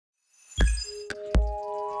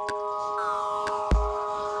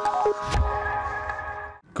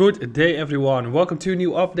Good day everyone, welcome to a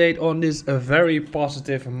new update on this very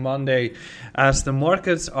positive Monday as the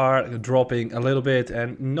markets are dropping a little bit,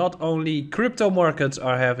 and not only crypto markets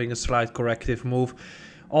are having a slight corrective move,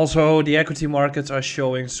 also the equity markets are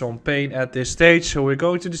showing some pain at this stage, so we're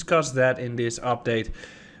going to discuss that in this update.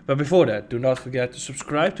 But before that, do not forget to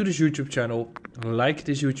subscribe to this YouTube channel, like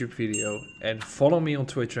this YouTube video and follow me on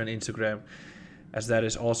Twitter and Instagram, as that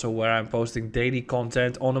is also where I'm posting daily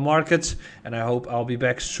content on the markets. And I hope I'll be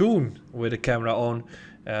back soon with the camera on,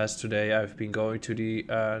 as today I've been going to the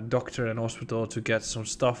doctor and hospital to get some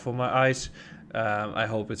stuff for my eyes. I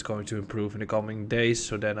hope it's going to improve in the coming days,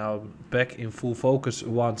 so then I'll be back in full focus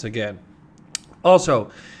once again.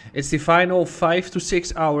 Also, it's the final 5 to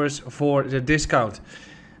 6 hours for the discount.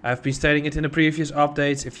 I've been stating it in the previous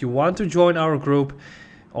updates. If you want to join our group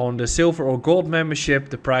on the silver or gold membership,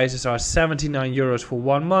 the prices are €79 for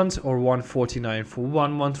 1 month or €149 for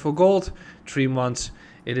 1 month for gold. 3 months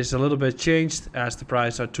it is a little bit changed, as the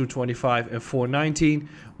prices are $225 and $419.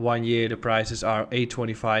 1 year the prices are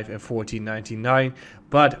 $825 and $1499.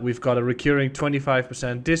 But we've got a recurring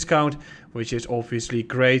 25% discount, which is obviously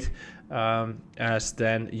great, as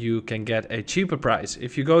then you can get a cheaper price.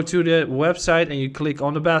 If you go to the website and you click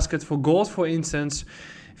on the basket for gold, for instance,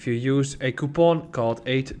 if you use a coupon called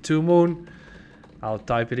 82moon, I'll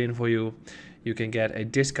type it in for you, you can get a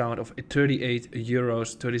discount of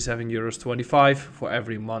 €38, €37.25 for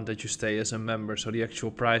every month that you stay as a member. So the actual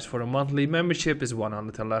price for a monthly membership is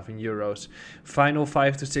 €111. Final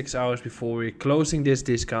 5 to 6 hours before we're closing this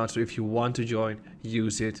discount, so if you want to join,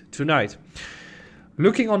 use it tonight.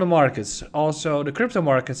 Looking on the markets, also the crypto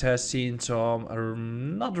markets has seen some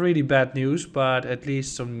not really bad news, but at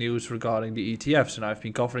least some news regarding the ETFs, and I've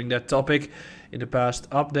been covering that topic in the past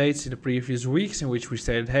updates in the previous weeks, in which we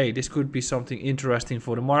stated, hey, this could be something interesting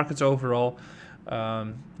for the markets overall.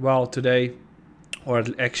 Well, today, or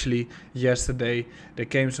actually yesterday, there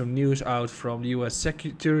came some news out from the US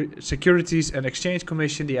Securities and Exchange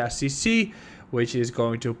Commission, the SEC, which is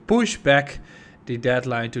going to push back the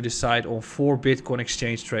deadline to decide on 4 Bitcoin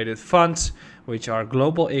exchange traded funds, which are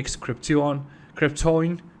Global X, Krypton,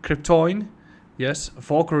 yes,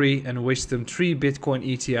 Valkyrie and Wisdom 3 Bitcoin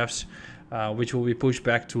ETFs, which will be pushed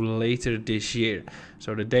back to later this year.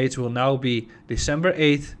 So the dates will now be December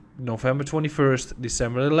 8th, November 21st,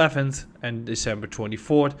 December 11th and December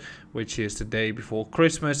 24th, which is the day before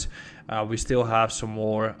Christmas. We still have some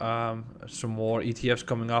more ETFs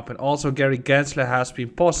coming up, and also Gary Gensler has been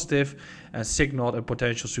positive and signaled a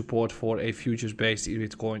potential support for a futures-based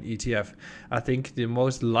Bitcoin ETF. I think the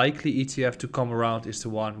most likely ETF to come around is the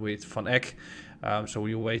one with Van Eck. So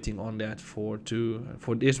we're waiting on that for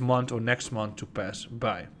this month or next month to pass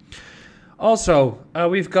by. Also,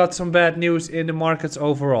 we've got some bad news in the markets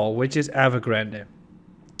overall, which is Evergrande.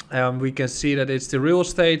 We can see that it's the real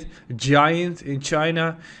estate giant in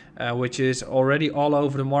China, which is already all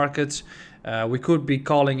over the markets. We could be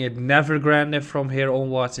calling it Nevergrande from here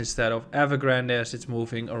onwards instead of Evergrande, as it's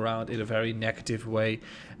moving around in a very negative way.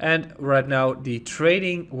 And right now the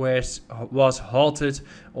trading was halted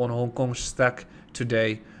on Hong Kong stock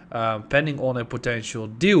today, pending on a potential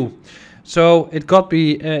deal. So it got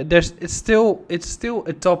be it's still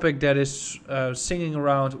a topic that is singing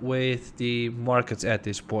around with the markets at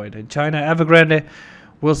this point. In China, Evergrande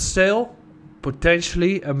will sell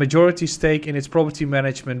potentially a majority stake in its property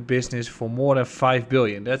management business for more than 5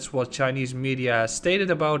 billion. That's what Chinese media has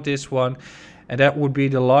stated about this one, and that would be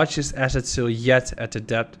the largest asset sale yet at the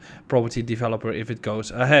debt property developer if it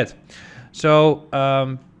goes ahead. So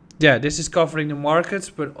yeah, this is covering the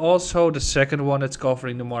markets, but also the second one that's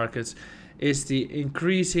covering the markets is the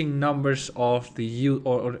increasing numbers of the yield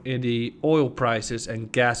or in the oil prices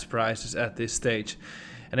and gas prices at this stage.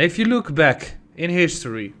 And if you look back in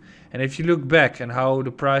history, and if you look back and how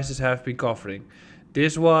the prices have been covering,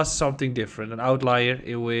 this was something different, an outlier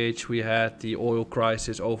in which we had the oil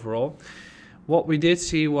crisis overall. What we did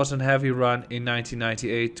see was a heavy run in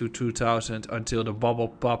 1998 to 2000 until the bubble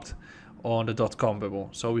popped on the dot-com bubble.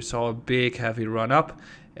 So we saw a big heavy run up,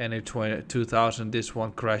 and in 2000 this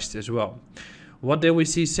one crashed as well. What did we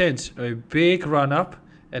see since? A big run up,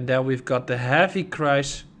 and then we've got the heavy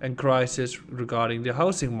crash and crisis regarding the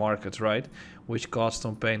housing market, right? Which caused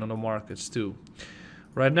some pain on the markets too.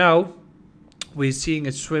 Right now, we're seeing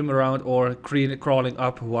it swim around or crawling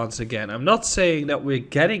up once again. I'm not saying that we're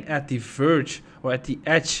getting at the verge or at the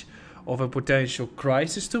edge of a potential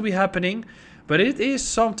crisis to be happening, but it is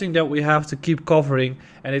something that we have to keep covering,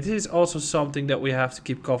 and it is also something that we have to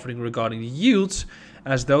keep covering regarding the yields,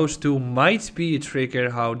 as those two might be a trigger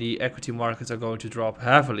how the equity markets are going to drop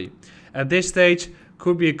heavily. At this stage,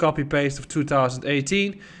 could be a copy paste of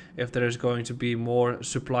 2018, if there is going to be more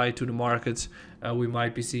supply to the markets, we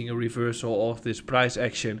might be seeing a reversal of this price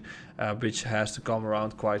action, which has to come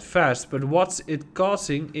around quite fast. But what's it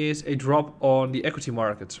causing is a drop on the equity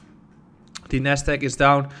markets. The Nasdaq is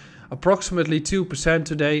down approximately 2%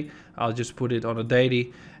 today. I'll just put it on a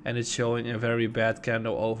daily, and it's showing a very bad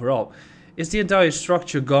candle overall. Is the entire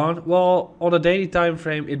structure gone? Well, on a daily time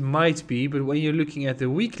frame it might be, but when you're looking at the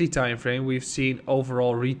weekly time frame, we've seen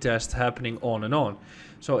overall retest happening on and on.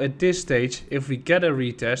 So at this stage, if we get a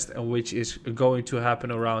retest, and which is going to happen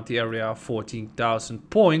around the area of 14,000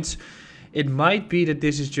 points, it might be that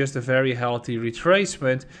this is just a very healthy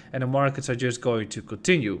retracement and the markets are just going to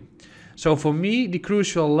continue. So for me, the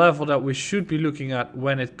crucial level that we should be looking at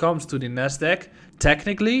when it comes to the Nasdaq,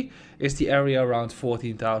 technically, is the area around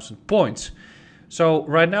 14,000 points. So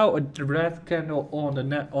right now, a red candle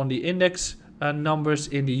on the index numbers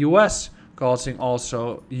in the US, causing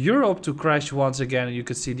also Europe to crash once again. And you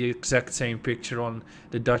can see the exact same picture on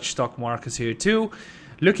the Dutch stock markets here too.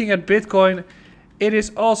 Looking at Bitcoin, it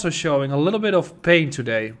is also showing a little bit of pain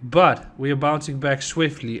today, but we are bouncing back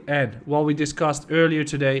swiftly. And what we discussed earlier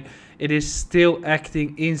today, it is still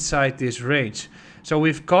acting inside this range. So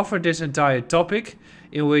we've covered this entire topic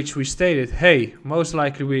in which we stated, hey, most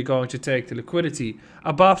likely we're going to take the liquidity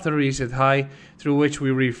above the recent high, through which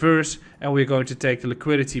we reverse, and we're going to take the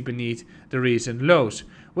liquidity beneath the recent lows,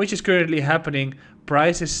 which is currently happening.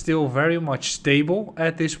 Price is still very much stable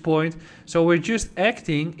at this point, so we're just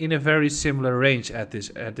acting in a very similar range at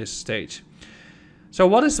this stage. So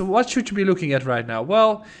what should you be looking at right now?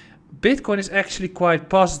 Well, Bitcoin is actually quite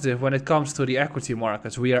positive when it comes to the equity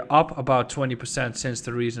markets. We are up about 20% since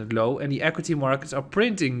the recent low, and the equity markets are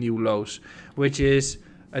printing new lows, which is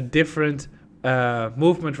a different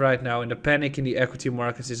movement right now, and the panic in the equity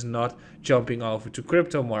markets is not jumping over to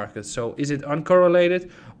crypto markets. So is it uncorrelated,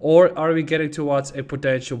 or are we getting towards a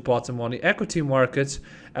potential bottom on the equity markets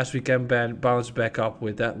as we can bounce back up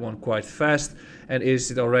with that one quite fast? And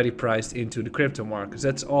is it already priced into the crypto markets?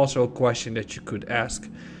 That's also a question that you could ask.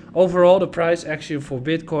 Overall, the price action for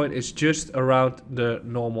Bitcoin is just around the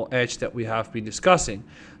normal edge that we have been discussing.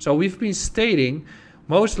 So we've been stating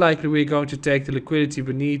most likely we're going to take the liquidity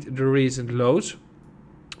beneath the recent lows,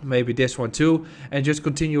 maybe this one too, and just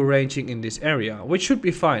continue ranging in this area, which should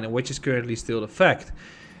be fine and which is currently still the fact.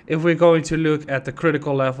 If we're going to look at the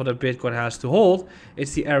critical level that Bitcoin has to hold,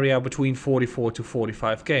 it's the area between 44 to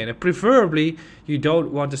 45k. And preferably, you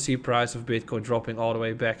don't want to see price of Bitcoin dropping all the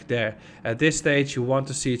way back there. At this stage, you want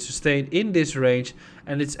to see it sustained in this range.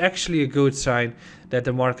 And it's actually a good sign that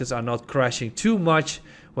the markets are not crashing too much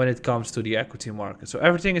when it comes to the equity market. So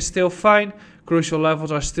everything is still fine. Crucial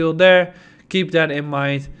levels are still there. Keep that in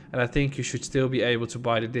mind, and I think you should still be able to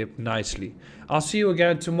buy the dip nicely. I'll see you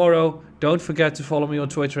again tomorrow. Don't forget to follow me on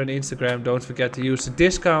Twitter and Instagram. Don't forget to use the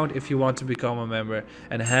discount if you want to become a member,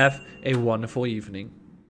 and have a wonderful evening.